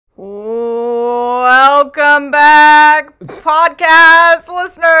Welcome back, podcast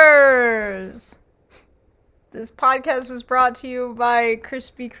listeners. This podcast is brought to you by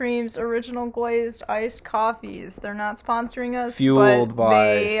Krispy Kreme's original glazed iced coffees. They're not sponsoring us, but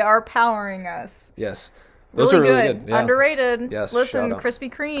they are powering us. Yes. Those are really good. Yeah. Underrated. Yes. Listen, Krispy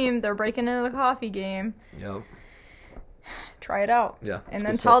Kreme, they're breaking into the coffee game. Yep. Try it out. Yeah. And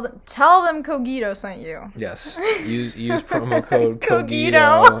then tell them Cogito sent you. Yes. Use promo code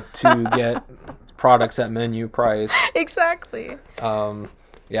Cogito to get products at menu price. Exactly.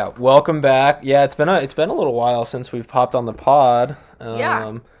 Yeah. Welcome back. Yeah, it's been a little while since we've popped on the pod.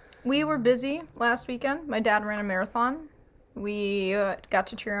 Yeah. We were busy last weekend. My dad ran a marathon. We got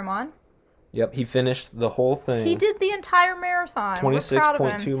to cheer him on. Yep, he finished the whole thing. He did the entire marathon.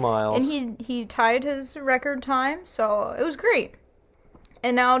 26.2 miles. And he tied his record time, so it was great.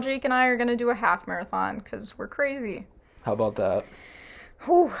 And now Jake and I are going to do a half marathon because we're crazy. How about that?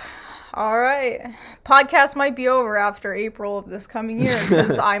 Whew. All right. Podcast might be over after April of this coming year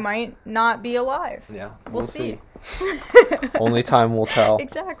because I might not be alive. Yeah, we'll see. Only time will tell.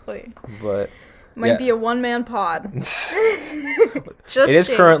 Exactly. But... Might be a one-man pod. It is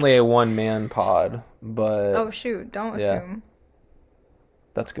currently a one-man pod, but... Oh, shoot. Don't assume.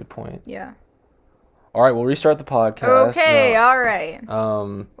 That's a good point. Yeah. All right, we'll restart the podcast. Okay, all right.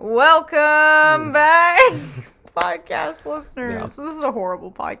 Welcome back, podcast listeners. Yeah. This is a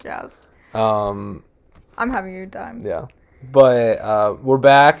horrible podcast. I'm having a good time. Yeah. But we're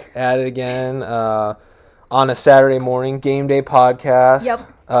back at it again on a Saturday morning game day podcast. Yep.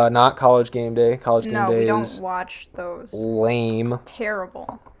 Not college game day. College game day. No, we don't watch those. Lame.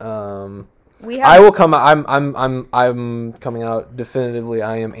 Terrible. I will come. I'm coming out definitively.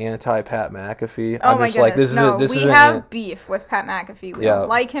 I am anti Pat McAfee. Oh my goodness! We have beef with Pat McAfee. We don't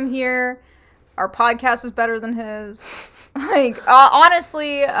like him here. Our podcast is better than his.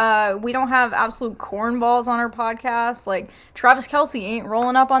 Honestly, we don't have absolute cornballs on our podcast. Like, Travis Kelce ain't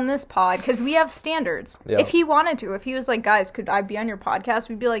rolling up on this pod because we have standards. Yep. If he wanted to, if he was like, guys, could I be on your podcast?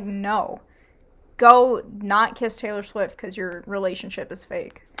 We'd be like, no. Go not kiss Taylor Swift because your relationship is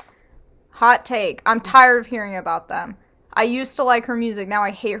fake. Hot take. I'm tired of hearing about them. I used to like her music. Now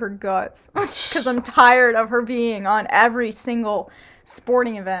I hate her guts because I'm tired of her being on every single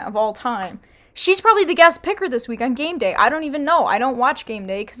sporting event of all time. She's probably the guest picker this week on Game Day. I don't even know. I don't watch Game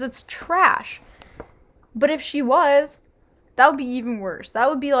Day because it's trash. But if she was, that would be even worse. That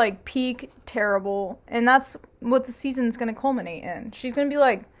would be like peak terrible. And that's what the season's going to culminate in. She's going to be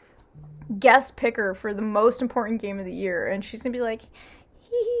like guest picker for the most important game of the year. And she's going to be like,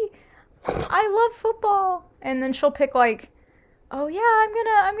 I love football. And then she'll pick like, oh yeah, I'm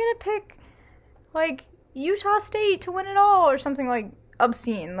gonna pick like Utah State to win it all or something like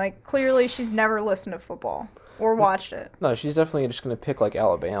obscene. Like, clearly she's never listened to football or watched it. No, she's definitely just going to pick, like,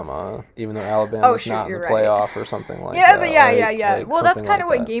 Alabama, even though Alabama's not in the playoff or something like that. Yeah. Like, well, that's kind of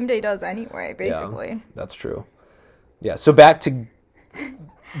what Game Day does anyway, basically. Yeah, that's true. Yeah, so back to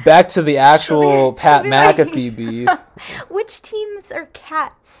the actual Pat McAfee beef. Which teams are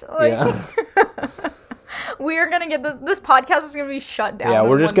cats? Yeah. We are gonna get this podcast is gonna be shut down. Yeah,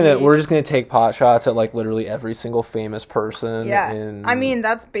 we're just gonna take pot shots at like literally every single famous person. Yeah, I mean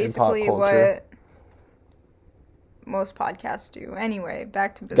that's basically what most podcasts do. Anyway,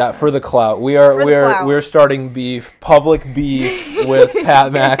 back to business. For the clout, we're starting public beef with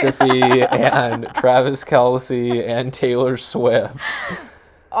Pat McAfee and Travis Kelce and Taylor Swift.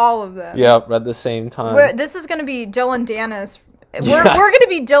 All of them. Yep, at the same time. This is gonna be Dylan Danis. We're going to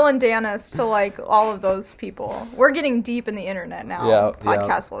be Dylan Danis to, like, all of those people. We're getting deep in the internet now,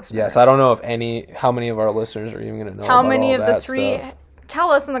 podcast listeners. Yes, I don't know how many of our listeners are even going to know how many of the three stuff.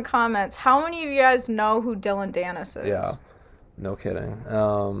 Tell us in the comments, how many of you guys know who Dylan Danis is? Yeah, no kidding.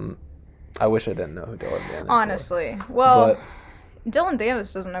 I wish I didn't know who Dylan Danis Honestly. was. Well, Dylan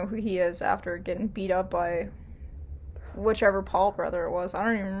Danis doesn't know who he is after getting beat up by whichever Paul brother it was. I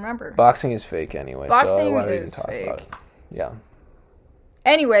don't even remember. Boxing is fake anyway, so why don't we even talk about it? Yeah.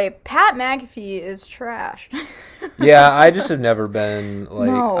 Anyway, Pat McAfee is trash. Yeah, I just have never been,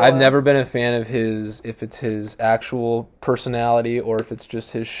 I've never been a fan of his, if it's his actual personality or if it's just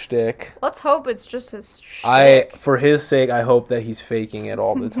his shtick. Let's hope it's just his shtick. For his sake, I hope that he's faking it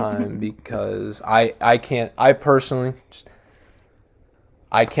all the time because I cannot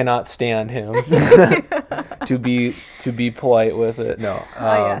stand him. to be polite with it. No.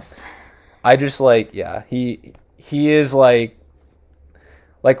 Yes. I just he is like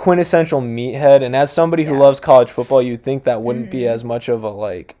quintessential meathead, and as somebody who loves college football, you'd think that wouldn't be as much of a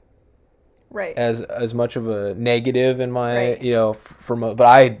as much of a negative in my but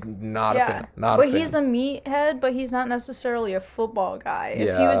I'm not a fan. But he's a meathead, but he's not necessarily a football guy.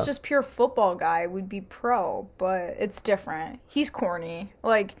 If he was just pure football guy, we'd be pro, but it's different. He's corny.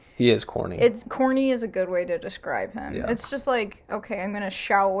 Like, he is corny. Corny is a good way to describe him. Yeah. It's just like, okay, I'm gonna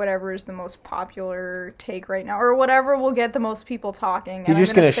shout whatever is the most popular take right now, or whatever will get the most people talking, and I'm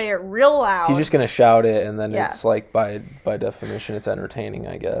gonna say it real loud. He's just gonna shout it, and then it's like by definition, it's entertaining,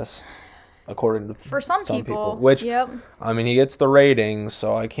 I guess. According to for some people, which I mean, he gets the ratings,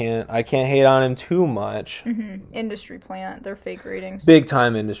 so I can't hate on him too much. Mm-hmm. Industry plant, they're fake ratings, big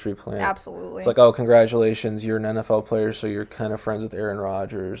time industry plant. Absolutely, it's like, oh, congratulations, you're an NFL player, so you're kind of friends with Aaron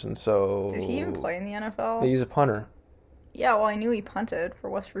Rodgers, and so did he even play in the NFL? He's a punter. Yeah, well, I knew he punted for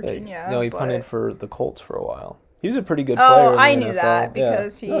West Virginia. No, he punted for the Colts for a while. He was a pretty good player. Oh, I knew that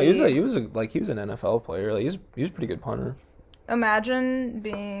because he was an NFL player. Like, he was a pretty good punter. Imagine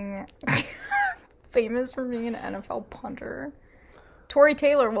being famous for being an NFL punter. Tory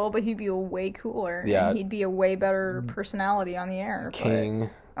Taylor will, but he'd be way cooler. Yeah. And he'd be a way better personality on the air. King.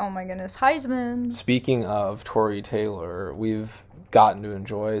 But, oh my goodness. Heisman. Speaking of Tory Taylor, we've gotten to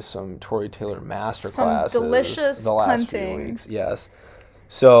enjoy some Tory Taylor masterclasses. Some delicious the last few weeks. Yes.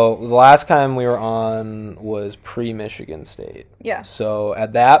 So the last time we were on was pre-Michigan State. Yeah. So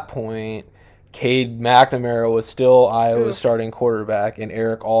at that point, Cade McNamara was still Iowa's starting quarterback, and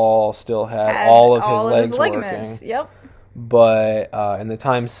Eric All still had all of his legs ligaments. Working. Yep. But in the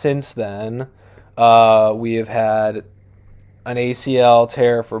time since then, we have had an ACL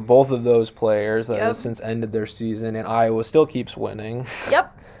tear for both of those players that has since ended their season, and Iowa still keeps winning.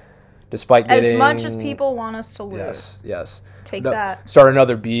 Yep. Despite getting... As much as people want us to lose. Yes. Take that. Start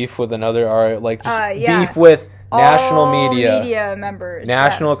another beef with another... beef with... National media members.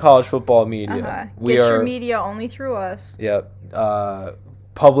 National college football media. Get your media only through us. Yep.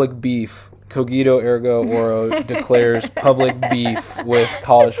 Public beef. Cogito ergo oro declares public beef with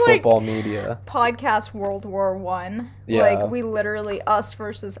college football media. Podcast World War I. Yeah. Like, we literally, us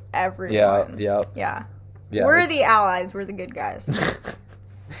versus everyone. Yeah. We're the allies. We're the good guys.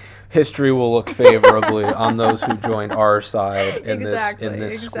 History will look favorably on those who joined our side in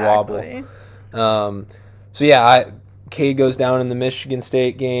this squabble. So Cade goes down in the Michigan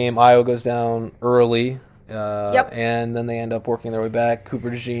State game. Iowa goes down early. And then they end up working their way back.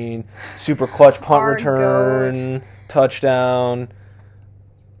 Cooper DeJean, super clutch punt return, touchdown.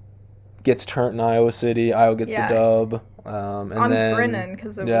 Gets turned in Iowa City. Iowa gets the dub. Then Brennan,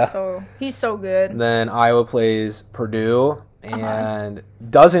 because he's so good. Then Iowa plays Purdue and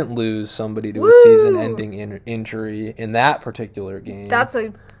doesn't lose somebody to a season-ending injury in that particular game. That's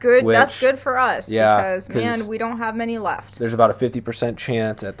good for us because, man, we don't have many left. There's about a 50%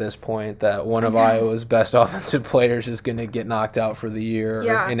 chance at this point that one of Iowa's best offensive players is going to get knocked out for the year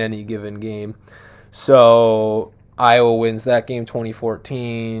in any given game. So Iowa wins that game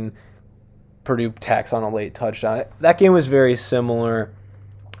 2014. Purdue tacks on a late touchdown. That game was very similar,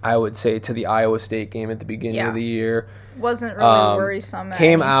 I would say, to the Iowa State game at the beginning of the year. Wasn't really worrisome.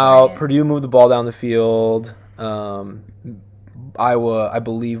 Came out, Purdue moved the ball down the field. Iowa, I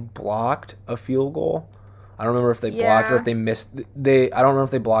believe, blocked a field goal. I don't remember if they blocked or if they missed. I don't remember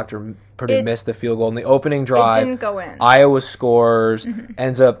if they blocked or Purdue missed the field goal in the opening drive. It didn't go in. Iowa scores,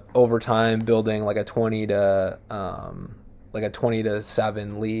 ends up overtime building like a 20 to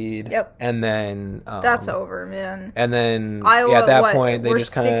 7 lead. Yep. And then that's over, man. And then Iowa, at that point they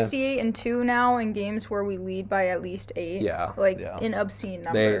just kind of 68-2 now in games where we lead by at least 8. Yeah. An obscene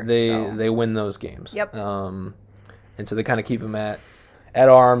number. They win those games. Yep. And so they kind of keep them at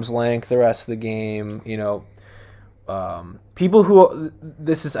arm's length the rest of the game. You know, people who might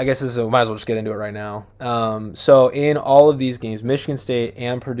as well just get into it right now. So in all of these games, Michigan State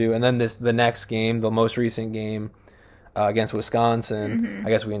and Purdue, and then the next game, the most recent game against Wisconsin. I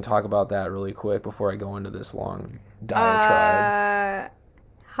guess we can talk about that really quick before I go into this long diatribe.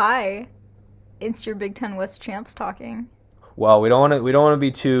 Hi, it's your Big Ten West champs talking. Well, we don't want to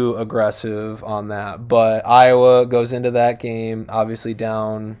be too aggressive on that, but Iowa goes into that game obviously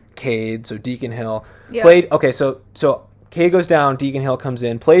down Cade, so Deacon Hill played. Okay, so Cade goes down, Deacon Hill comes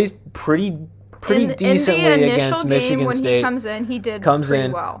in, plays pretty decently against Michigan when State. He comes in, he did pretty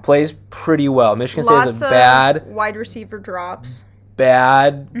well. Plays pretty well. Michigan State has a bad wide receiver drops,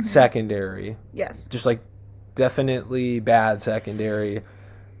 bad secondary. Yes, just like definitely bad secondary.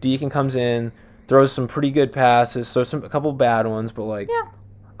 Deacon comes in, throws some pretty good passes, so a couple bad ones, but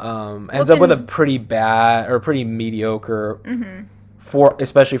ends up with a pretty bad or pretty mediocre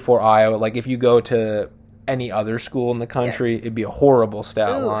especially for Iowa. Like if you go to any other school in the country, it'd be a horrible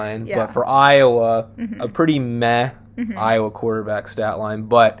stat line. Yeah. But for Iowa, a pretty meh Iowa quarterback stat line.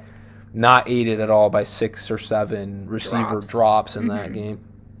 But not aided at all by 6 or 7 receiver drops in that game.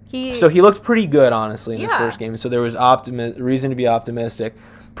 So he looked pretty good, honestly, in his first game. So there was reason to be optimistic.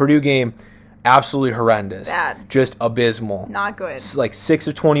 Purdue game, absolutely horrendous. Bad. Just abysmal. Not good. It's like 6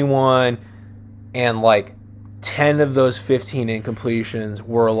 of 21, and like 10 of those 15 incompletions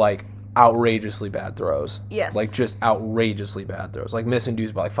were like outrageously bad throws. Yes. Like just outrageously bad throws. Like missing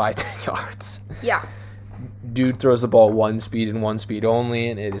dudes by like 5-10 yards. Yeah. Dude throws the ball 1 speed and 1 speed only,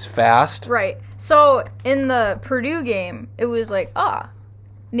 and it is fast. Right. So in the Purdue game, it was like,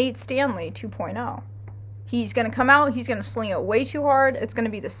 Nate Stanley 2.0. He's going to come out, he's going to sling it way too hard. It's going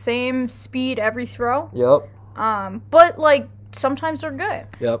to be the same speed every throw. Yep. But, like, sometimes they're good.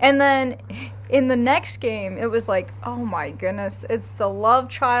 Yep. And then in the next game, it was like, oh my goodness, it's the love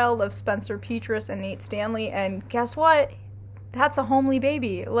child of Spencer Petras and Nate Stanley. And guess what? That's a homely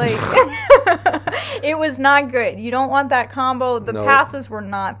baby. Like, it was not good. You don't want that combo. The passes were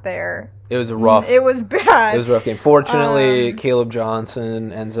not there. It was rough. It was bad. It was a rough game. Fortunately, Caleb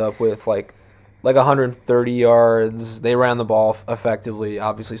Johnson ends up with like 130 yards. They ran the ball effectively.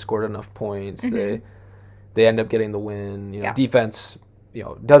 Obviously, scored enough points. They end up getting the win. You know, defense,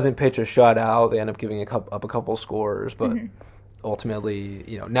 doesn't pitch a shutout. They end up giving up a couple scores, but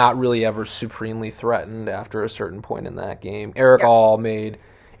ultimately, not really ever supremely threatened after a certain point in that game. Eric All made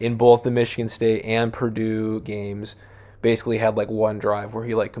in both the Michigan State and Purdue games. Basically had like one drive where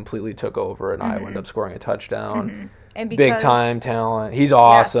he like completely took over and Iowa ended up scoring a touchdown. And because, big time talent. He's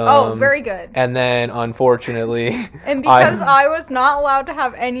awesome. Yes. Oh, very good. And then unfortunately, and because I was not allowed to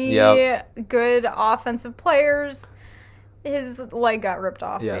have any good offensive players, his leg got ripped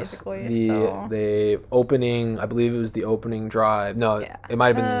off basically. The opening, I believe it was the opening drive. No, it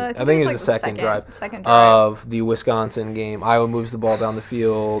might have been. I think it was the second drive of the Wisconsin game. Iowa moves the ball down the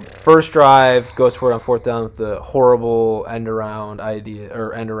field. First drive goes for it on 4th down with the horrible end around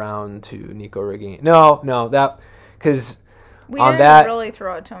to Nico Rigging. Because we didn't really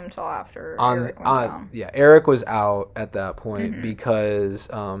throw it to him until after Eric went down. Yeah, Eric was out at that point because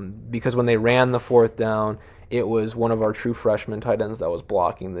when they ran the 4th down, it was one of our true freshman tight ends that was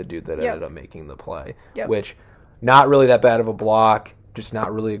blocking the dude that ended up making the play, which not really that bad of a block, just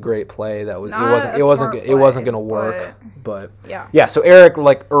not really a great play. It wasn't going to work. But so Eric,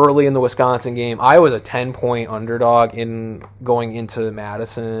 like early in the Wisconsin game, I was a 10-point underdog in going into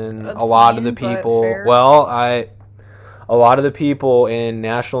Madison. Obscene, a lot of the people in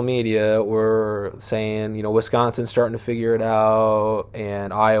national media were saying, Wisconsin's starting to figure it out,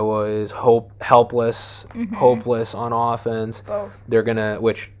 and Iowa is hopeless on offense. Both. They're gonna,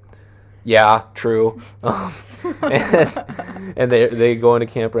 true. and they go into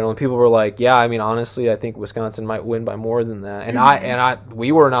Camp Randall, and people were like, honestly, I think Wisconsin might win by more than that. And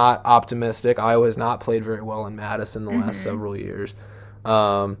we were not optimistic. Iowa has not played very well in Madison the last several years.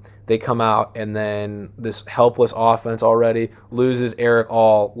 They come out, and then this helpless offense already loses Eric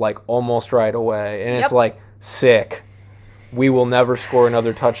All like almost right away, and it's like sick. We will never score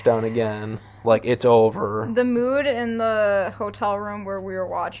another touchdown again. Like, it's over. The mood in the hotel room where we were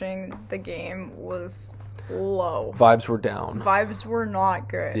watching the game was low. Vibes were down. Vibes were not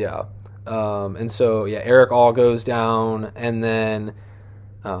good. Yeah. And so Eric All goes down, and then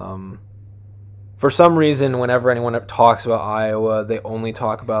for some reason, whenever anyone talks about Iowa, they only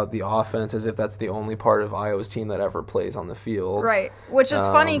talk about the offense as if that's the only part of Iowa's team that ever plays on the field. Right, which is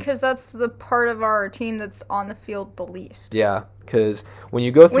funny because that's the part of our team that's on the field the least. Yeah, because when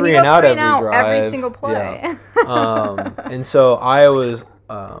you go three and out every drive, every single play. Yeah. And so Iowa's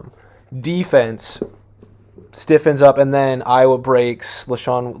defense stiffens up, and then Iowa breaks.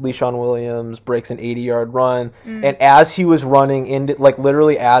 LeSean Williams breaks an 80-yard run, and as he was running into,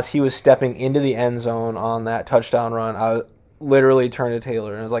 literally as he was stepping into the end zone on that touchdown run, I literally turned to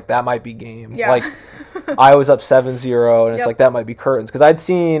Taylor and I was like, that might be game. Yeah. I was up 7-0, and it's like, that might be curtains, because I'd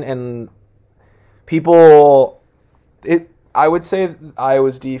seen and people. I would say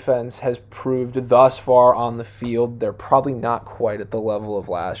Iowa's defense has proved thus far on the field they're probably not quite at the level of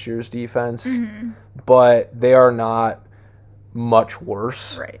last year's defense, but they are not much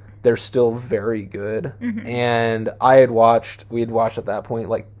worse. Right. They're still very good. And we had watched at that point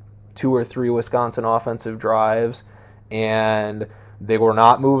 2 or 3 Wisconsin offensive drives, and they were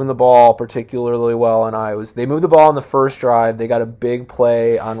not moving the ball particularly well in Iowa's. They moved the ball on the first drive. They got a big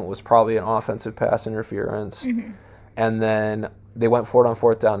play on what was probably an offensive pass interference. And then they went for it on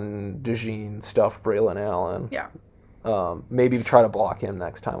 4th down, and DeJean stuffed Braylon Allen. Yeah. Maybe try to block him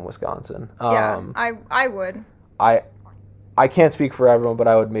next time, Wisconsin. I would. I can't speak for everyone, but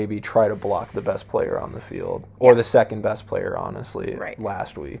I would maybe try to block the best player on the field. Or the second best player, honestly,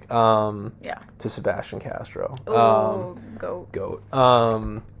 last week. To Sebastian Castro. Goat.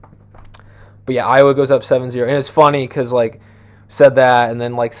 But yeah, Iowa goes up 7-0. And it's funny because, like, said that and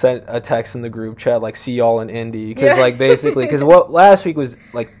then, like, sent a text in the group chat, like, see y'all in Indy. Because, like, basically, because what last week was,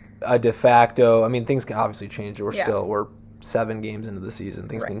 like, a de facto, I mean, things can obviously change. We're 7 games into the season.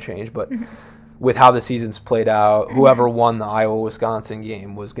 Things can change. But with how the season's played out, whoever won the Iowa-Wisconsin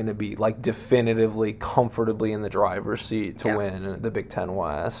game was going to be, like, definitively, comfortably in the driver's seat to win the Big Ten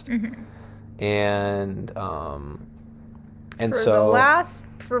West. And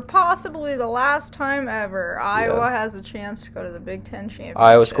for possibly the last time ever, Iowa has a chance to go to the Big Ten championship.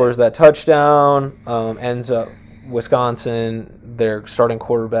 Iowa scores that touchdown, ends up Wisconsin. Their starting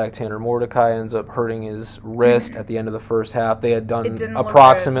quarterback Tanner Mordecai ends up hurting his wrist at the end of the first half. They had done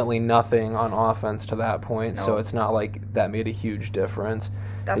approximately nothing on offense to that point, so it's not like that made a huge difference.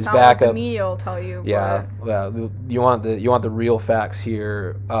 That's his not backup, what the media will tell you. Yeah, you want the real facts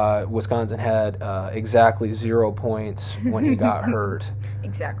here. Wisconsin had exactly 0 points when he got hurt.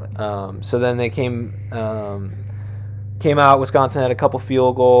 Exactly. So then they came out. Wisconsin had a couple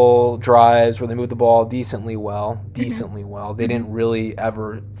field goal drives where they moved the ball decently well. They didn't really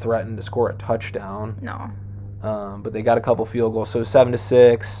ever threaten to score a touchdown. No. But they got a couple field goals, so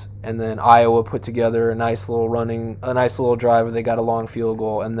 7-6, and then Iowa put together a nice little drive where they got a long field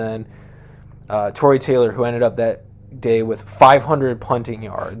goal, and then Torrey Taylor, who ended up that day with 500 punting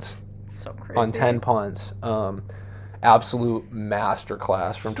yards so crazy. On 10 punts. Absolute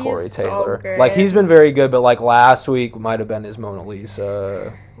masterclass from Torrey Taylor. So like, he's been very good, but like last week might have been his Mona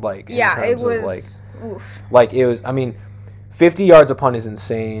Lisa. Like, it was. Oof. Like, it was. I mean, 50 yards a punt is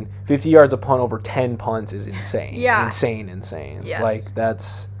insane. 50 yards a punt over 10 punts is insane. Yeah. Insane. Yes. Like,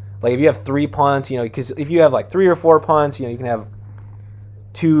 that's like if you have 3 punts, because if you have like 3 or 4 punts, you can have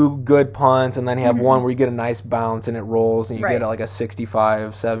 2 good punts, and then you have one where you get a nice bounce and it rolls, and you get like a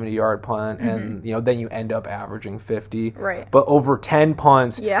 65, 70-yard punt, and then you end up averaging 50. Right. But over 10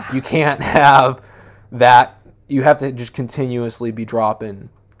 punts, you can't have that. You have to just continuously be dropping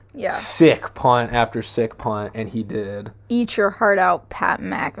sick punt after sick punt, and he did. Eat your heart out, Pat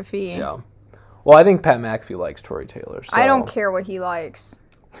McAfee. Yeah. Well, I think Pat McAfee likes Torrey Taylor. So. I don't care what he likes.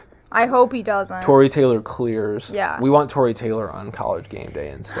 I hope he doesn't. Torrey Taylor clears. Yeah. We want Torrey Taylor on College Game Day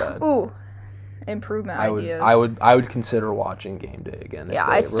instead. Ooh. Improvement ideas. I would consider watching Game Day again. Yeah,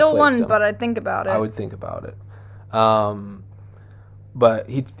 I still wouldn't, but I'd think about it. I would think about it. But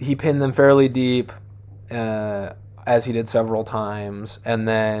he pinned them fairly deep, as he did several times, and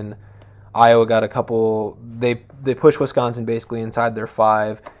then Iowa got a couple. They pushed Wisconsin basically inside their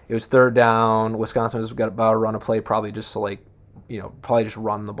 5. It was 3rd down. Wisconsin was about to run a play, probably just to probably just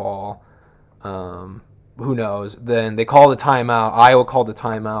run the ball. Who knows? Then they called a timeout. Iowa called a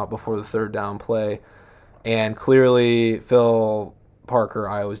timeout before the 3rd down play, and clearly Phil Parker,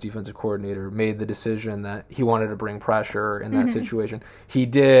 Iowa's defensive coordinator, made the decision that he wanted to bring pressure in that situation. He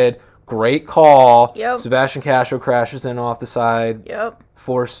did. Great call. Yep. Sebastian Castro crashes in off the side. Yep.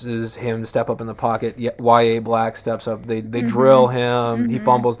 Forces him to step up in the pocket. Y.A. Black steps up. They drill him. He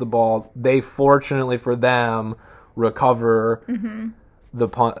fumbles the ball. They, fortunately for them, recover the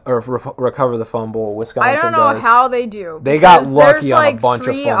punt or recover the fumble. Wisconsin I don't know how they do. They got lucky on a bunch of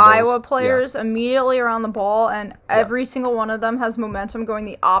fumbles. There's 3 Iowa players immediately around the ball, and every single one of them has momentum going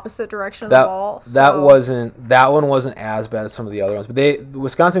the opposite direction of the ball. That one wasn't as bad as some of the other ones, but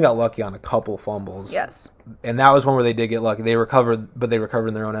Wisconsin got lucky on a couple fumbles. Yes. And that was one where they did get lucky. They recovered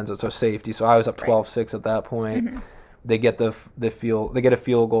in their own end zone, so safety. So I was up 12-6 at that point. They get a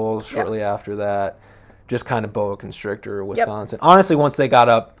field goal shortly after that. Just kind of boa constrictor Wisconsin. Honestly, once they got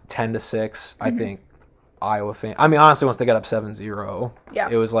up 10-6, I think Iowa honestly, once they got up 7-0,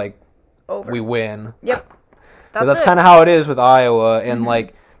 it was like over. We win. Yep. That's kind of how it is with Iowa. And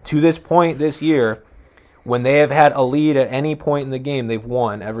like to this point this year, when they have had a lead at any point in the game, they've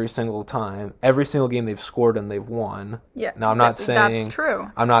won every single time. Every single game they've scored and they've won. Yeah. Now I'm not saying that's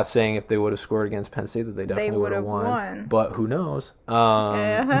true. I'm not saying if they would have scored against Penn State that they definitely would have won. But who knows?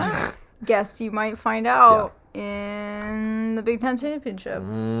 Guess you might find out in the Big Ten championship.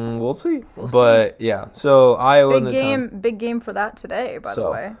 We'll see. But yeah, so Iowa big game for that today. By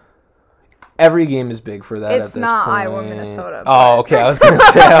the way, every game is big for that. It's not Iowa, Minnesota. Oh, okay. I was gonna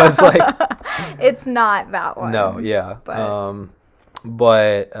say. I was like, it's not that one. No, yeah.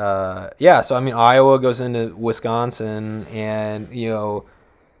 But So I mean, Iowa goes into Wisconsin, and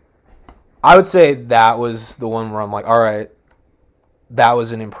I would say that was the one where I'm like, all right. That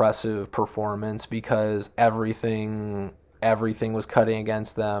was an impressive performance because everything was cutting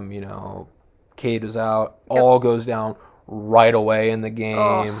against them. Cade was out. All goes down right away in the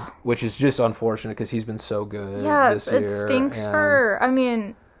game, which is just unfortunate because he's been so good. Yes, this year. It stinks our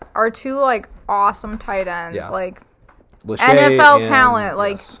 2 awesome tight ends, Lachey NFL talent,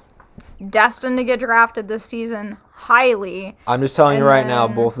 destined to get drafted this season highly. I'm just telling you right now,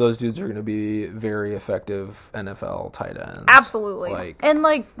 both of those dudes are going to be very effective NFL tight ends. Absolutely. And,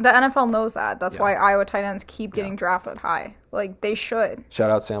 like, the NFL knows that. That's why Iowa tight ends keep getting drafted high. Like, they should.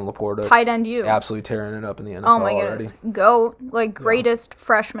 Shout out Sam Laporta. Tight end you. Absolutely tearing it up in the NFL. Oh, my goodness. Go. Like, greatest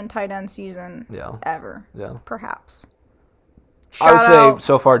freshman tight end season ever. Yeah. Perhaps. I would say,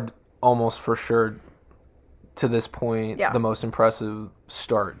 so far, almost for sure, to this point, the most impressive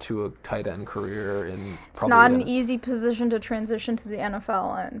start to a tight end career. It's not an easy position to transition to the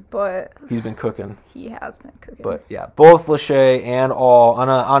NFL in, but he's been cooking. He has been cooking. But yeah, both Lachey and All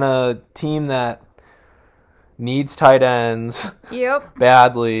on a team that needs tight ends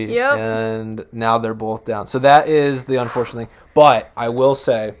badly, and now they're both down. So that is the unfortunate thing. But I will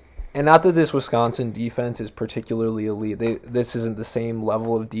say, and not that this Wisconsin defense is particularly elite. This isn't the same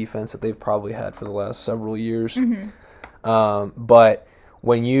level of defense that they've probably had for the last several years. But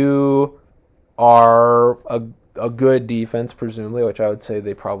when you are a good defense, presumably, which I would say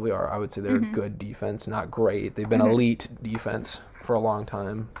they probably are. I would say they're a good defense, not great. They've been elite defense for a long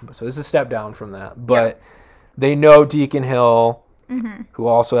time. So this is a step down from that. But they know Deacon Hill, who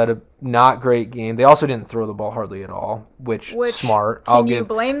also had a not great game. They also didn't throw the ball hardly at all, which smart. Can you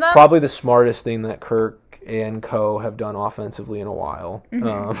blame them? Probably the smartest thing that Kirk and co have done offensively in a while.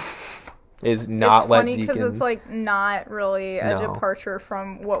 Is not let Deacon... It's funny because it's like not really a departure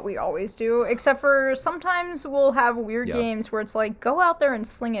from what we always do, except for sometimes we'll have weird games where it's like, go out there and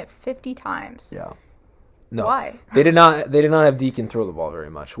sling it 50 times. Yeah. No. Why? They did not have Deacon throw the ball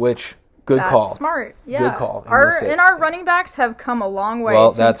very much, which... That's call. Smart. Yeah. Good call. Our running backs have come a long way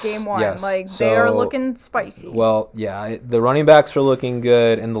since game one. Yes. Like, they are looking spicy. Well, yeah. The running backs are looking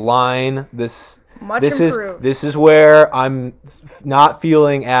good. And the line, Much improved. This is where I'm not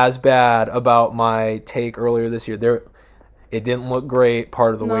feeling as bad about my take earlier this year. It didn't look great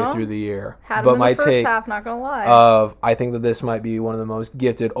part of the way through the year. Had them in the first half, not going to lie. I think that this might be one of the most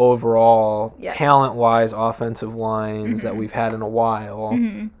gifted overall, talent-wise offensive lines that we've had in a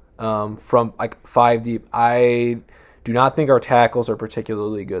while. From like 5 deep. I do not think our tackles are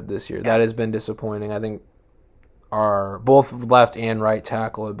particularly good this year. That has been disappointing. I think our both left and right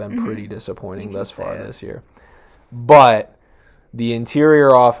tackle have been pretty disappointing thus far this year. But the interior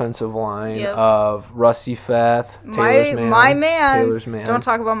offensive line of Rusty Feth, Taylor's man. Don't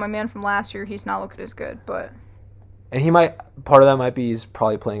talk about my man from last year. He's not looking as good, but... And part of that might be he's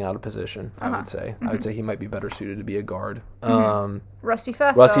probably playing out of position, I would say. I would say he might be better suited to be a guard. Rusty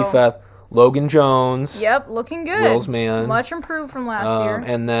Feth, Logan Jones. Yep, looking good. Will's man. Much improved from last year.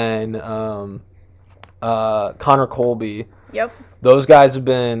 And then Connor Colby. Yep. Those guys have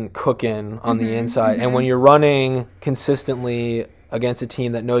been cooking on the inside. And when you're running consistently against a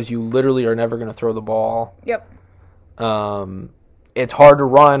team that knows you literally are never going to throw the ball. Yep. It's hard to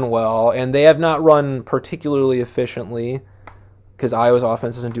run well, and they have not run particularly efficiently because Iowa's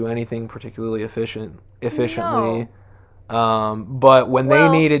offense doesn't do anything particularly efficiently. But when they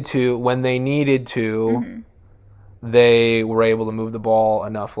needed to, they were able to move the ball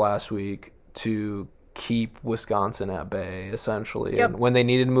enough last week to keep Wisconsin at bay, essentially. And when they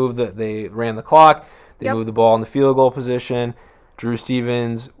needed to move, they ran the clock. They moved the ball in the field goal position. Drew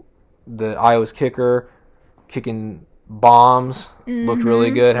Stevens, the Iowa's kicker, kicking bombs, looked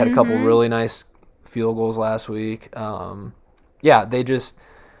really good. Had a couple really nice field goals last week. They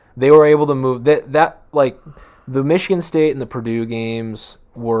were able to move that like the Michigan State and the Purdue games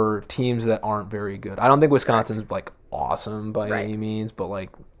were teams that aren't very good. I don't think Wisconsin's like awesome by any means, but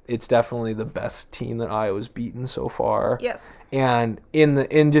like it's definitely the best team that Iowa's beaten so far. Yes. And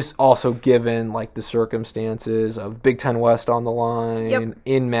in just also given like the circumstances of Big Ten West on the line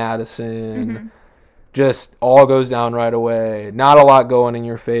in Madison. Just all goes down right away. Not a lot going in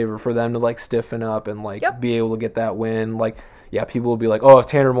your favor for them to like stiffen up and like be able to get that win. Like, people will be like, "Oh, if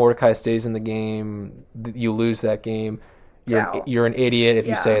Tanner Mordecai stays in the game, you lose that game." You're an idiot if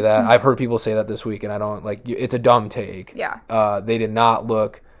you say that. I've heard people say that this week, and I don't like. It's a dumb take. Yeah. They did not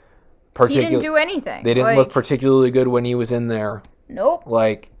look. He didn't do anything. They didn't look particularly good when he was in there. Nope.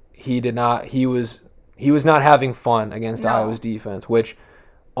 Like he did not. He was not having fun against Iowa's defense, which.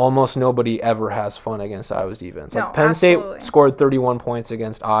 Almost nobody ever has fun against Iowa's defense. Like Penn State scored 31 points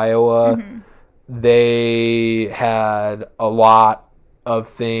against Iowa. They had a lot of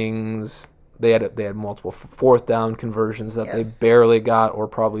things. They had multiple fourth down conversions that they barely got or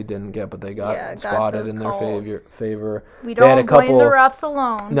probably didn't get, but they got spotted in their favor. We don't blame the refs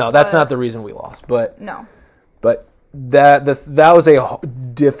alone. No, that's not the reason we lost. But that was a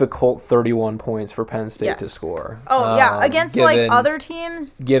difficult 31 points for Penn State to score. Oh, yeah. Against, other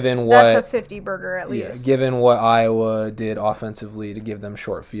teams, that's a 50 burger at least. Given what Iowa did offensively to give them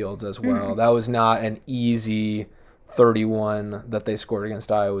short fields as well. That was not an easy 31 that they scored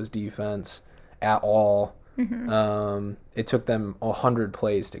against Iowa's defense at all. It took them 100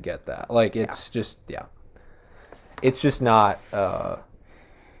 plays to get that. It's just not...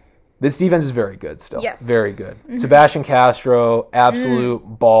 This defense is very good still. Yes. Very good. Sebastian Castro,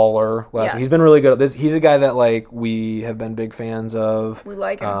 absolute baller. He's been really good at this. He's a guy that we have been big fans of. We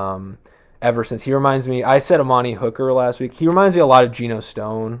like him. Ever since. He reminds me, I said Amani Hooker last week. He reminds me a lot of Geno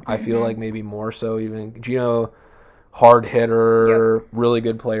Stone. I feel like maybe more so even. Geno, hard hitter, really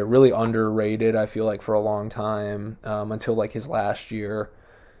good player, really underrated, I feel like, for a long time, until his last year.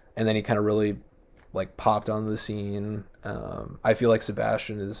 And then he kind of really popped onto the scene. I feel like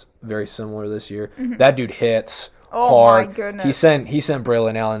Sebastian is very similar this year. That dude hits hard. My goodness. He sent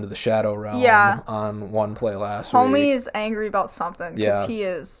Braylon Allen to the shadow realm on one play last week. Homie is angry about something because he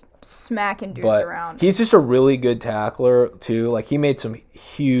is smacking dudes around. He's just a really good tackler too. He made some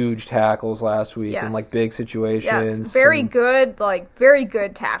huge tackles last week in big situations. Yes, very good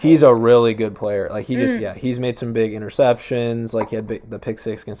tackles. He's a really good player. He's made some big interceptions. He had the pick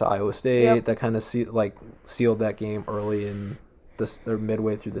six against Iowa State that kind of sealed that game early in they're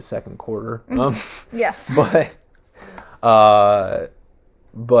midway through the second quarter. Yes.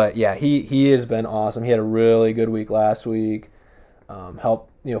 But yeah, he has been awesome. He had a really good week last week. Helped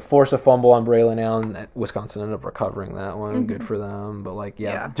force a fumble on Braylon Allen. Wisconsin ended up recovering that one. Good for them. But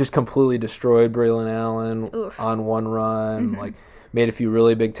just completely destroyed Braylon Allen on one run. Made a few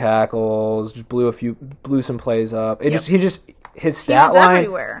really big tackles. Just blew some plays up. His stat line.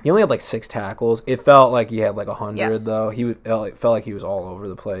 Everywhere. He only had 6 tackles. It felt like he had 100 though. It felt like he was all over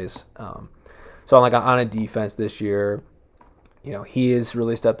the place. So on a defense this year, he has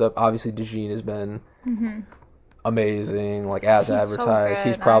really stepped up. Obviously, DeJean has been amazing, as advertised. So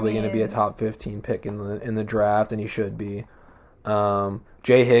he's probably going to be a top 15 pick in the draft, and he should be.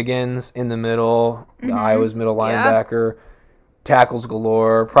 Jay Higgins in the middle, Iowa's middle linebacker, tackles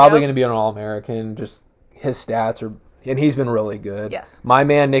galore. Probably going to be an All-American. Just his stats are. And he's been really good. Yes. My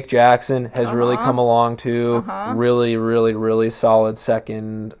man, Nick Jackson, has really come along, too. Really, really, really solid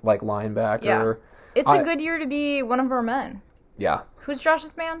second, linebacker. Yeah. It's a good year to be one of our men. Yeah. Who's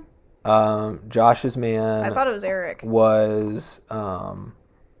Josh's man? Josh's man... I thought it was Eric. Was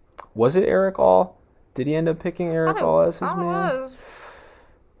it Eric All? Did he end up picking Eric All as his man?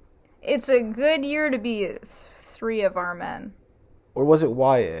 It's a good year to be 3 of our men. Or was it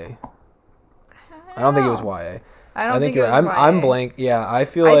YA? I don't think it was YA. I think it was I'm blank. Yeah, I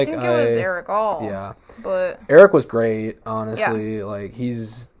feel I think it was Eric All. Yeah, but Eric was great. Honestly,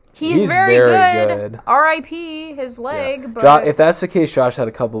 he's very good. R.I.P. his leg. Yeah. But if that's the case, Josh had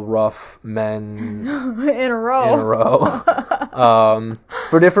a couple rough men in a row.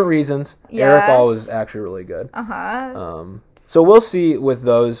 For different reasons. Yes. Eric All was actually really good. So we'll see with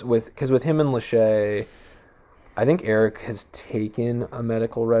those because with him and Lachey, I think Eric has taken a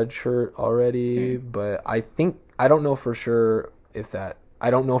medical red shirt already, but I don't know for sure if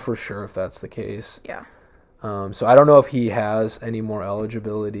that's the case. Yeah. So I don't know if he has any more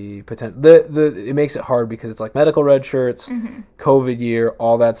eligibility potential. It makes it hard because it's medical red shirts, COVID year,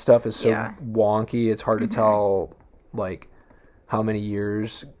 all that stuff is so wonky. It's hard to tell how many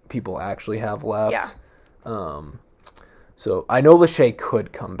years people actually have left. Yeah. So I know Lachey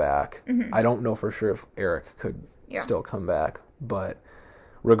could come back. I don't know for sure if Eric could still come back, but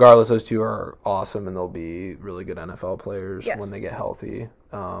regardless, those two are awesome and they'll be really good NFL players when they get healthy.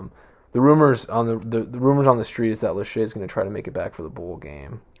 The rumors on the street is that Lachey is going to try to make it back for the bowl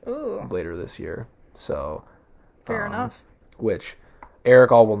game later this year. So fair enough. Which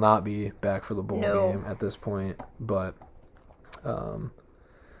Eric All will not be back for the bowl game at this point, but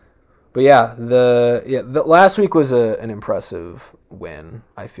the last week was an impressive win.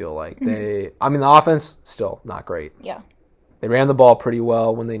 I feel like the offense still not great. Yeah, they ran the ball pretty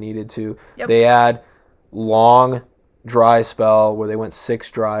well when they needed to. Yep. They had long dry spell where they went 6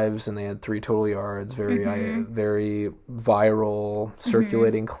 drives and they had 3 total yards. Very viral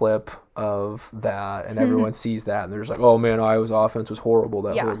circulating clip of that, and everyone sees that and they're just oh man, Iowa's offense was horrible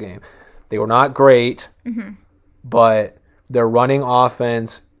that whole game. They were not great, but their running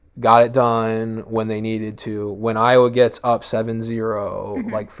offense got it done when they needed to. When Iowa gets up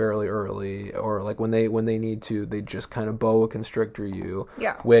 7-0 fairly early, or when they need to, they just kind of boa constrictor you.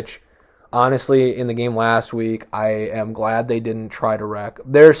 Yeah. Which honestly, in the game last week, I am glad they didn't try to wreck.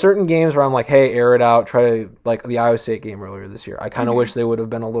 There are certain games where I'm hey, air it out, try to, the Iowa State game earlier this year. I kind of wish they would have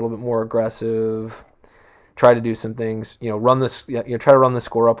been a little bit more aggressive, try to do some things, run this, try to run the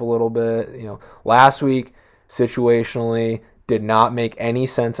score up a little bit. Last week, situationally, did not make any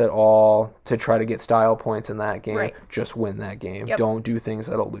sense at all to try to get style points in that game. Right. Just win that game. Yep. Don't do things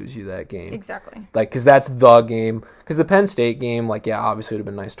that'll lose you that game. Exactly. Because that's the game. Because the Penn State game, obviously it would have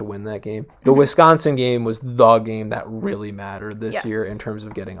been nice to win that game. The Wisconsin game was the game that really mattered this year in terms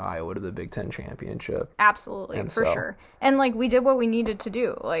of getting Iowa to the Big Ten championship. Absolutely, for sure. And we did what we needed to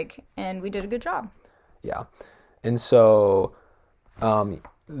do, and we did a good job. Yeah. And so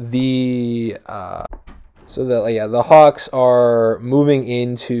the Hawks are moving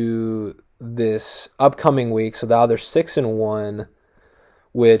into this upcoming week. So now they're 6-1,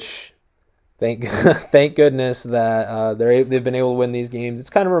 which thank goodness that they've been able to win these games.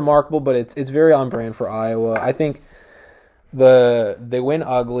 It's kind of remarkable, but it's very on brand for Iowa. I think they win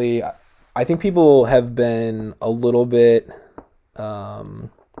ugly. I think people have been a little bit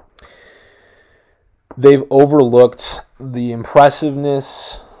they've overlooked the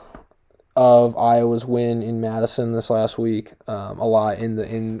impressiveness of Iowa's win in Madison this last week a lot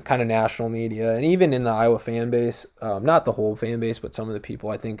in kind of national media and even in the Iowa fan base, not the whole fan base, but some of the people.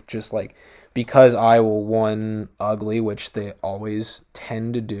 I think just because Iowa won ugly, which they always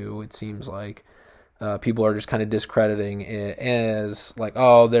tend to do, it seems like people are just kind of discrediting it as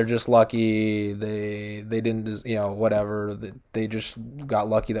they're just lucky, they didn't, whatever, they just got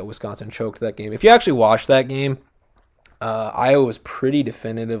lucky that Wisconsin choked that game. If you actually watch that game, Iowa was pretty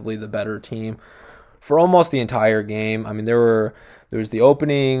definitively the better team for almost the entire game. I mean, there was the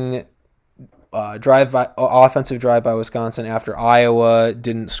opening offensive drive by Wisconsin after Iowa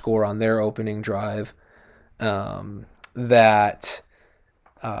didn't score on their opening drive. That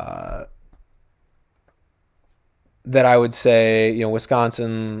I would say,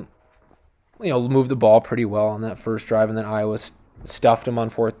 Wisconsin, moved the ball pretty well on that first drive, and then Iowa stuffed them on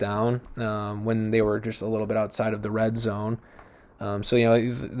fourth down when they were just a little bit outside of the red zone. So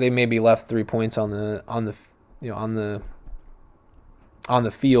they maybe left 3 points on the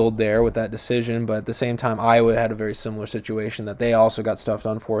field there with that decision, but at the same time Iowa had a very similar situation that they also got stuffed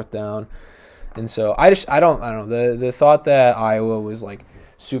on fourth down. And so I don't know, the thought that Iowa was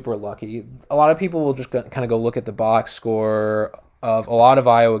super lucky. A lot of people will just kind of go look at the box score of a lot of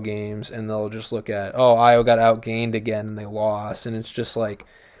Iowa games, and they'll just look at, Iowa got outgained again and they lost. And it's just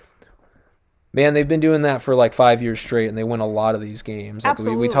man, they've been doing that for 5 years straight, and they win a lot of these games.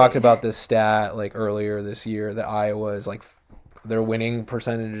 We talked about this stat earlier this year that Iowa is their winning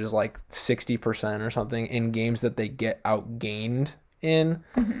percentage is 60% or something in games that they get outgained in.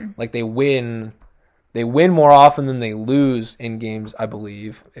 Mm-hmm. They win more often than they lose in games, I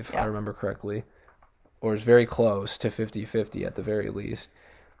believe, if I remember correctly. Or is very close to 50-50 at the very least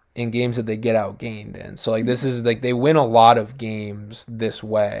in games that they get outgained in. So this is they win a lot of games this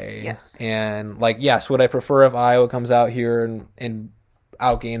way. Yes. And yes, would I prefer if Iowa comes out here and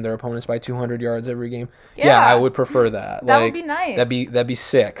outgain their opponents by 200 yards every game? Yeah, I would prefer that. That would be nice. That'd be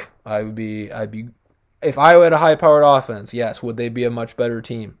sick. I'd be if Iowa had a high powered offense, yes, would they be a much better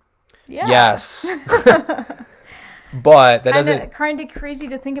team? Yeah. Yes. But that doesn't... Kind of crazy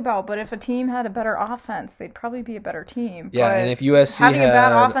to think about, but if a team had a better offense, they'd probably be a better team. Yeah, but and if USC having a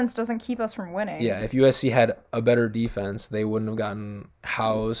bad offense doesn't keep us from winning. Yeah, if USC had a better defense, they wouldn't have gotten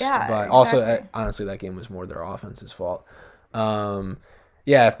housed. Yeah, by... exactly. Also, honestly, that game was more their offense's fault.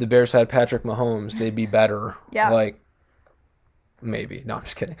 If the Bears had Patrick Mahomes, they'd be better. Yeah. Maybe. No, I'm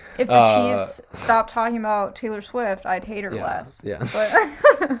just kidding. If the Chiefs stopped talking about Taylor Swift, I'd hate her less. Yeah. But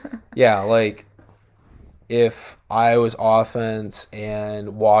yeah, if Iowa's offense and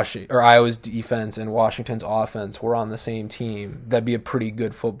Iowa's defense and Washington's offense were on the same team, that'd be a pretty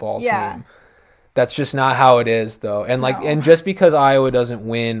good football team. That's just not how it is, though. And and just because Iowa doesn't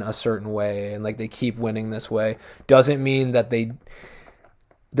win a certain way and they keep winning this way doesn't mean that they're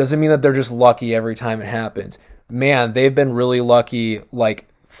just lucky every time it happens. Man, they've been really lucky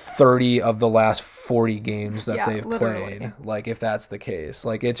 30 of the last 40 games that they've played, if that's the case.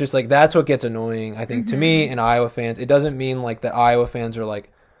 It's just that's what gets annoying, I think, to me and Iowa fans. It doesn't mean that Iowa fans are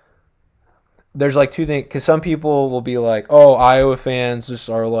there's two things, because some people will be Iowa fans just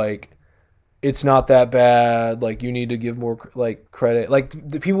are it's not that bad, you need to give more credit.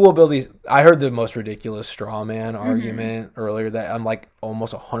 The people will build these. I heard the most ridiculous straw man argument earlier that I'm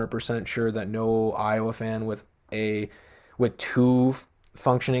almost 100% sure that no Iowa fan with two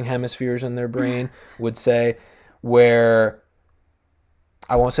functioning hemispheres in their brain would say, where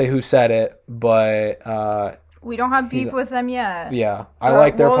I won't say who said it, but we don't have beef with them yet. Yeah, I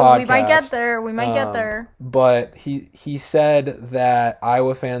like their podcast. We might get there. But he said that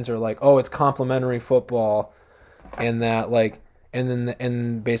Iowa fans are it's complimentary football, and that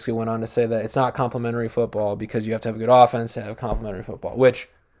and basically went on to say that it's not complimentary football because you have to have a good offense to have complimentary football, which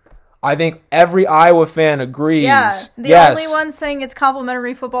I think every Iowa fan agrees. Yeah, the only one saying it's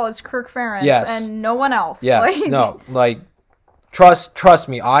complimentary football is Kirk Ferentz, and no one else. Yes, trust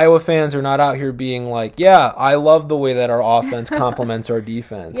me, Iowa fans are not out here being like, yeah, I love the way that our offense complements our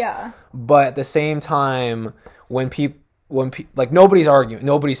defense. Yeah. But at the same time, when people like nobody's arguing,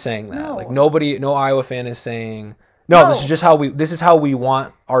 nobody's saying that. No. Like no Iowa fan is saying, no, this is how we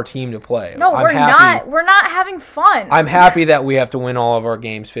want our team to play. No, we're not having fun. I'm happy that we have to win all of our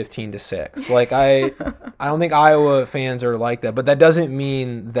games 15-6. Like I don't think Iowa fans are like that, but that doesn't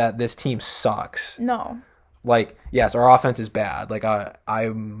mean that this team sucks. No. Like, yes, our offense is bad. Like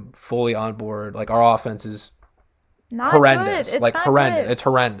I'm fully on board. Like our offense is not horrendous. Good. It's like not horrendous. Good. It's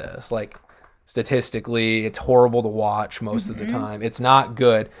horrendous. Like statistically, it's horrible to watch most of the time. It's not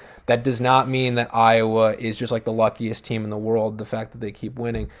good. That does not mean that Iowa is just like the luckiest team in the world. The fact that they keep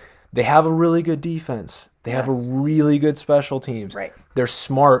winning, they have a really good defense. They have a really good special teams. Right. They're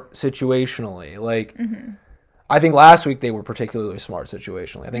smart situationally. Like I think last week they were particularly smart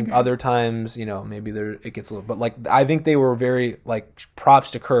situationally. I think other times, maybe it gets a little, but like I think they were very like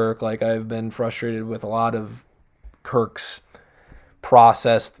props to Kirk. Like I've been frustrated with a lot of Kirk's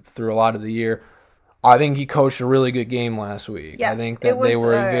process through a lot of the year. I think he coached a really good game last week. Yes, I think that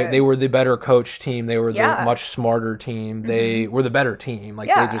they were the better coach team. They were the much smarter team. They were the better team. Like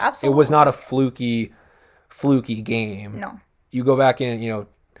absolutely. It was not a fluky game. No. You go back in,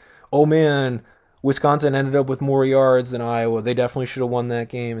 oh man, Wisconsin ended up with more yards than Iowa. They definitely should have won that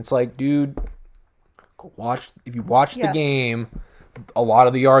game. It's like, dude, if you watch the game, a lot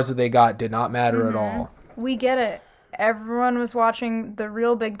of the yards that they got did not matter at all. We get it. Everyone was watching the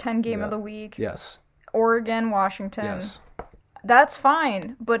real Big Ten game of the week. Yes. Oregon, Washington. Yes. That's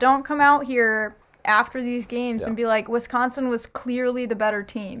fine, but don't come out here after these games and be like, Wisconsin was clearly the better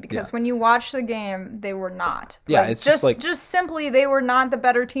team, because when you watch the game, they were not. Yeah, it's just simply they were not the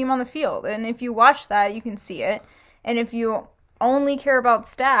better team on the field. And if you watch that, you can see it. And if you only care about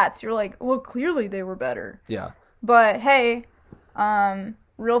stats, you're like, well, clearly they were better. Yeah. But hey,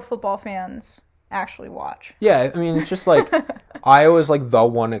 real football fans actually watch. Yeah, I mean, it's just like Iowa's like the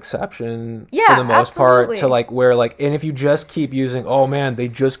one exception for the most part to like where like, and if you just keep using, oh man, they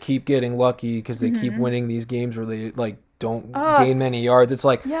just keep getting lucky because they keep winning these games where they like don't gain many yards. It's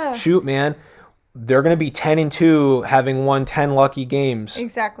like, shoot, man, they're gonna be 10-2 having won 10 lucky games.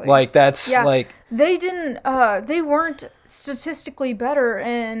 Exactly. Like that's like they didn't. They weren't statistically better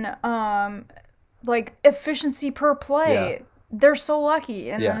in like efficiency per play. Yeah. They're so lucky,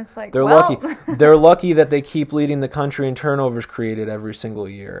 and then it's like, lucky. They're lucky that they keep leading the country in turnovers created every single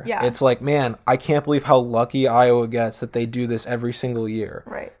year. Yeah. It's like, man, I can't believe how lucky Iowa gets that they do this every single year.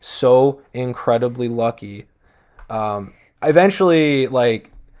 Right. So incredibly lucky. Eventually,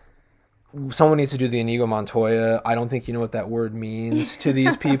 like, someone needs to do the Inigo Montoya. I don't think you know what that word means to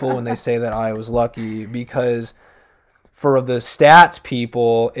these people when they say that Iowa's lucky, because for the stats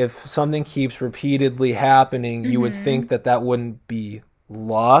people, if something keeps repeatedly happening, you would think that wouldn't be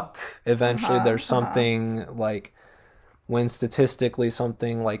luck. Eventually, there's something like when statistically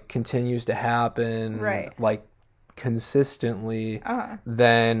something like continues to happen, like consistently,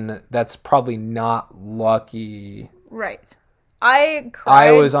 then that's probably not lucky. Right. I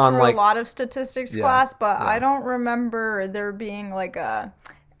cried was on through like a lot of statistics class, but I don't remember there being like a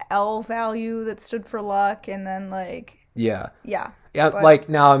L value that stood for luck, and then like like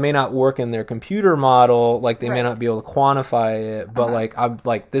now it may not work in their computer model, like they may not be able to quantify it, but like I'm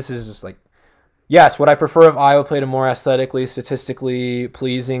like, this is just like, yes, would I prefer if Iowa played a more aesthetically, statistically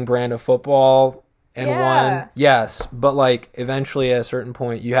pleasing brand of football and won? Yes, but like eventually at a certain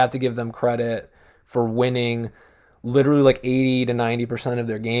point you have to give them credit for winning literally like 80 to 90% of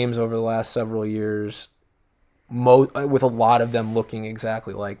their games over the last several years, with a lot of them looking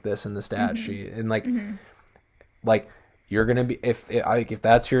exactly like this in the stat sheet. And like like you're gonna be, if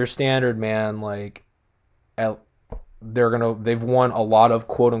that's your standard, man, like they've won a lot of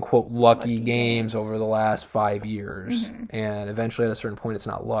quote unquote lucky games over the last 5 years, and eventually at a certain point it's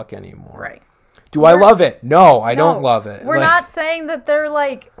not luck anymore. Right. Do I love it? No, I don't love it. We're not saying that they're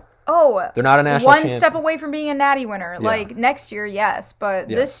like, they're not a national one champion. step away from being a natty winner. Like next year, yes, but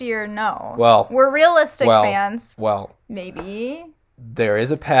this year, no. Well, we're realistic fans. Well, maybe there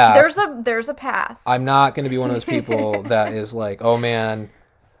is a path. There's a path. I'm not going to be one of those people that is like, oh man,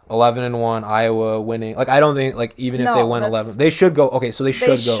 11-1 Iowa winning. Like I don't think, like, even if they win 11, they should go. Okay, so they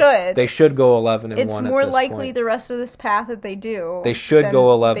should go. They should go 11-1. It's more likely the rest of this path that they do. They should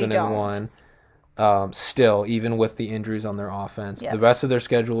go 11-1. Still, even with the injuries on their offense, the rest of their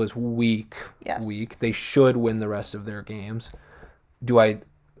schedule is weak. Weak. They should win the rest of their games.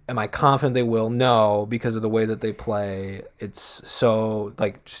 am I confident they will? No, because of the way that they play. It's so,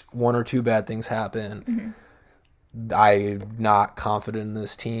 like, just one or two bad things happen. I'm not confident in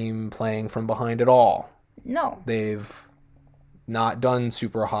this team playing from behind at all. No. They've not done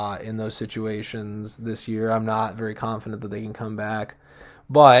super hot in those situations this year. I'm not very confident that they can come back.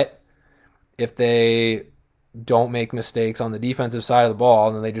 But if they don't make mistakes on the defensive side of the ball,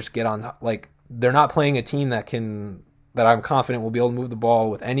 and then they just get on, like, they're not playing a team that I'm confident will be able to move the ball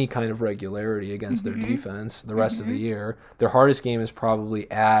with any kind of regularity against their defense the rest of the year. Their hardest game is probably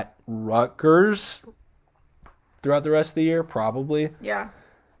at Rutgers throughout the rest of the year, probably. Yeah.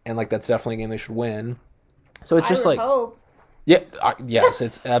 And, like, that's definitely a game they should win. So it's just, hope. Yeah, yes,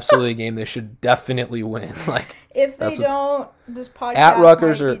 it's absolutely a game they should definitely win. Like, if they don't, this podcast at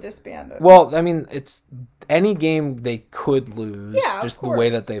Rutgers might be disbanded. Well, I mean, it's any game they could lose, just the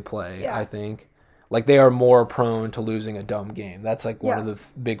way that they play, I think. Like, they are more prone to losing a dumb game. That's, like, one of the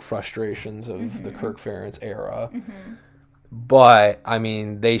big frustrations of the Kirk Ferentz era. But, I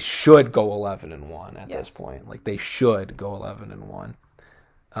mean, they should go 11-1 at this point. Like, they should go 11-1.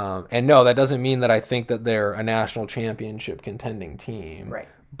 And no, that doesn't mean that I think that they're a national championship contending team. Right.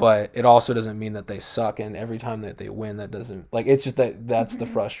 But it also doesn't mean that they suck, and every time that they win, that doesn't, like, it's just that's the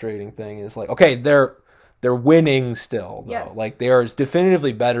frustrating thing is, like, okay, they're winning still, though. Yes. Like, they are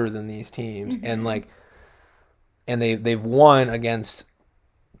definitively better than these teams, and, like, and they've won against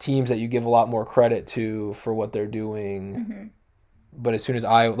teams that you give a lot more credit to for what they're doing. But as soon as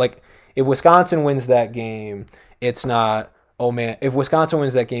if Wisconsin wins that game, it's not, oh man, if Wisconsin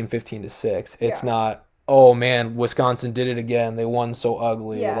wins that game 15-6, it's not, oh man, Wisconsin did it again. They won so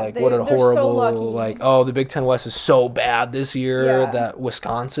ugly. What a horrible, like, oh, the Big Ten West is so bad this year that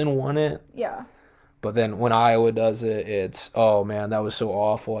Wisconsin won it. Yeah. But then when Iowa does it, it's, oh man, that was so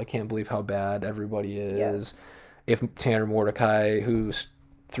awful. I can't believe how bad everybody is. Yes. If Tanner Mordecai, who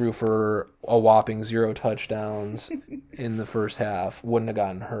threw for a whopping 0 touchdowns in the first half, wouldn't have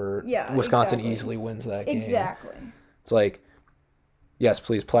gotten hurt, Wisconsin easily wins that game. Exactly. It's like, yes,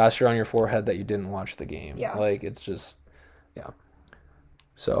 please plaster on your forehead that you didn't watch the game. Yeah. Like, it's just,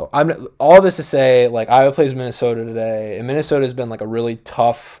 So all this to say, like, Iowa plays Minnesota today, and Minnesota's been, like, a really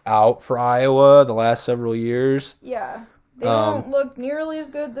tough out for Iowa the last several years. Yeah. They don't look nearly as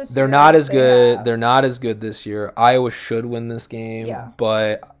good this year. They're not as good. They're not as good this year. Iowa should win this game,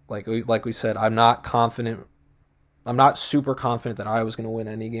 but like we said, I'm not confident. I'm not super confident that Iowa's going to win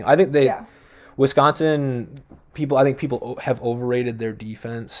any game. I think Wisconsin people. I think people have overrated their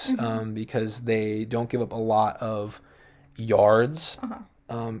defense because they don't give up a lot of yards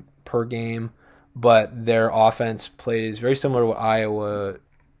per game, but their offense plays very similar to what Iowa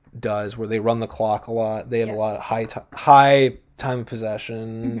does, where they run the clock a lot. They have a lot of high time of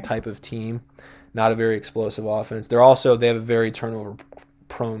possession type of team, not a very explosive offense. They have a very turnover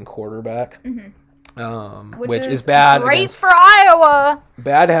prone quarterback, which is bad. Great for Iowa.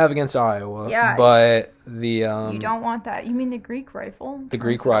 Bad to have against Iowa. Yeah, but you don't want that. You mean the Greek rifle? The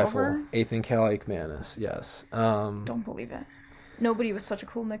Greek rifle, Ethan Kaliakmanis. Yes. Don't believe it. Nobody with such a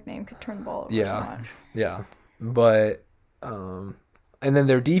cool nickname could turn the ball over so much. Yeah, but and then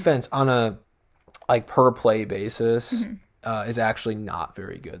their defense on a per play basis is actually not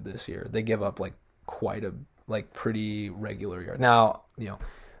very good this year. They give up quite a pretty regular yard. Now,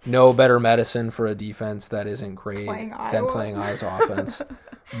 no better medicine for a defense that isn't great than playing Iowa's offense.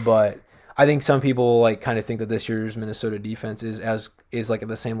 But I think some people kind of think that this year's Minnesota defense is at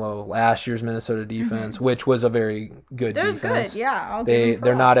the same level of last year's Minnesota defense, which was a very good defense. It was good, yeah.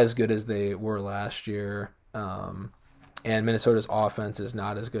 They're not as good as they were last year. And Minnesota's offense is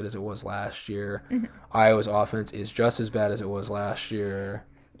not as good as it was last year. Iowa's offense is just as bad as it was last year,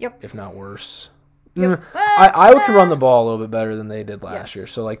 if not worse. Iowa can run the ball a little bit better than they did last year.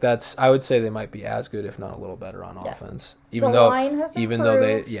 So I would say they might be as good, if not a little better on offense. Even though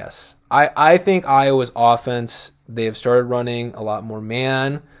I think Iowa's offense, they have started running a lot more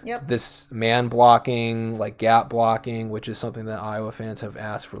man. This man blocking, gap blocking, which is something that Iowa fans have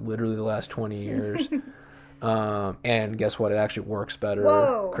asked for literally the last 20 years. And guess what? It actually works better.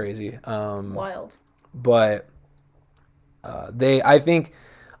 Whoa. Crazy. Wild. But I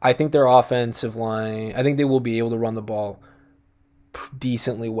think their offensive line, I think they will be able to run the ball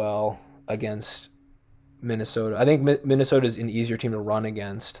decently well against Minnesota. I think Minnesota is an easier team to run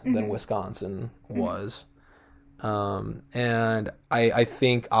against than Wisconsin was. And I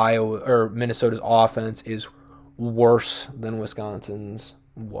think Minnesota's offense is worse than Wisconsin's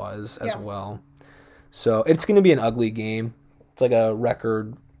was as well. So it's going to be an ugly game. It's a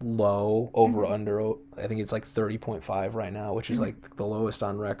record low over under. I think it's 30.5 right now, which is the lowest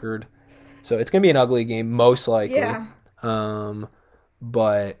on record. So it's going to be an ugly game, most likely.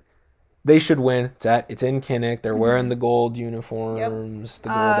 but they should win. It's in Kinnick. They're wearing the gold uniforms, the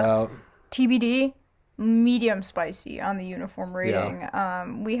gold out. TBD, medium spicy on the uniform rating.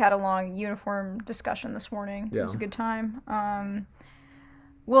 Yeah. We had a long uniform discussion this morning. Yeah. It was a good time.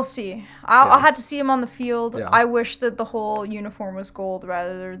 We'll see. I'll have to see him on the field. Yeah. I wish that the whole uniform was gold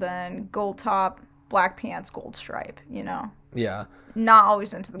rather than gold top, black pants, gold stripe, you know? Yeah. Not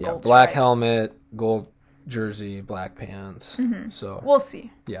always into the gold black stripe. Helmet, gold jersey, black pants. Mm-hmm. So we'll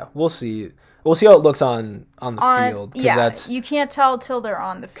see. Yeah, we'll see. We'll see how it looks on the field. Yeah, you can't tell till they're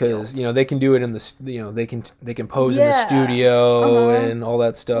on the field. Because they can do it in the they can pose in the studio and all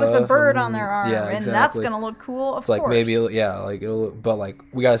that stuff with a bird on their arm, and that's gonna look cool. Of course, maybe it'll, but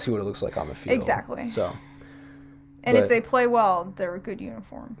we gotta see what it looks like on the field. Exactly. So, if they play well, they're a good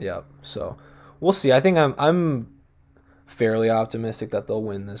uniform. Yeah. So we'll see. I think I'm fairly optimistic that they'll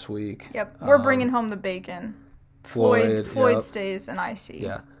win this week. Yep, we're bringing home the bacon. Floyd stays in IC.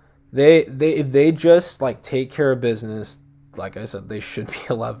 Yeah. If they just take care of business, like I said, they should be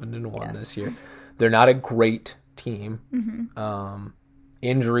 11-1 this year. They're not a great team. Mm-hmm.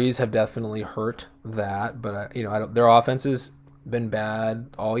 Injuries have definitely hurt that, but their offense has been bad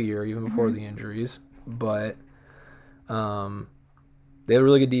all year, even before the injuries. But they have a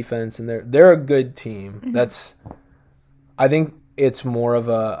really good defense, and they're a good team. Mm-hmm. I think it's more of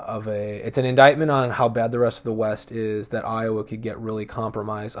it's an indictment on how bad the rest of the West is, that Iowa could get really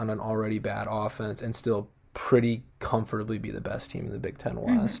compromised on an already bad offense and still pretty comfortably be the best team in the Big Ten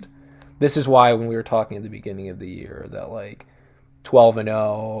West. Mm-hmm. This is why when we were talking at the beginning of the year that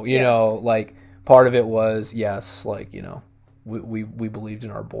 12-0, part of it was we believed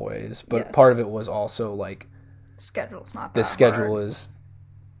in our boys, but part of it was also schedule's not that the schedule hard. Is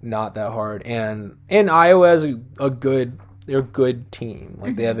not that hard, and Iowa has they're a good team.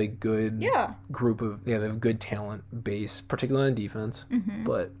 They have a good group of... They have a good talent base, particularly on defense. Mm-hmm.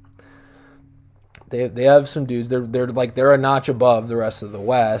 But they have some dudes. They're a notch above the rest of the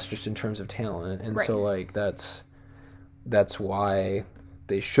West just in terms of talent. And so that's why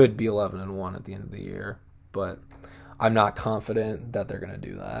they should be 11-1 at the end of the year. But I'm not confident that they're going to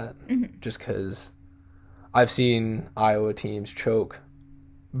do that. Mm-hmm. Just because I've seen Iowa teams choke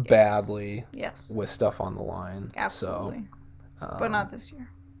badly with stuff on the line. Absolutely. So, but not this year.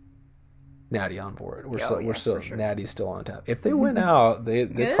 Natty on board. We're still sure. Natty's still on tap. If they win out, they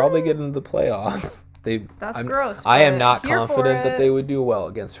probably get into the playoff. That's gross. I am not confident that they would do well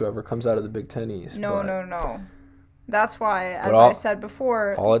against whoever comes out of the Big Ten East. No. That's why, as I said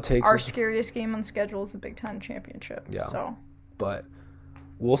before, all it takes our scariest game on schedule is the Big Ten championship. Yeah. So, but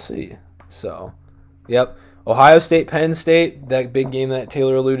we'll see. So, yep. Ohio State, Penn State, that big game that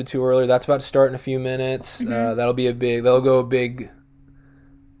Taylor alluded to earlier, that's about to start in a few minutes. Mm-hmm. That'll be a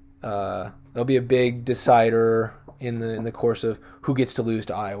big decider in the course of who gets to lose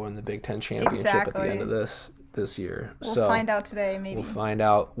to Iowa in the Big Ten championship at the end of this year. We'll find out today, maybe. We'll find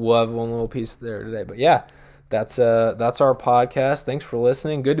out. We'll have one little piece there today. But yeah, that's our podcast. Thanks for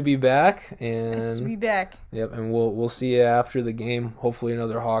listening. Good to be back. And it's nice to be back. Yep, and we'll see you after the game. Hopefully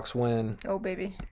another Hawks win. Oh, baby.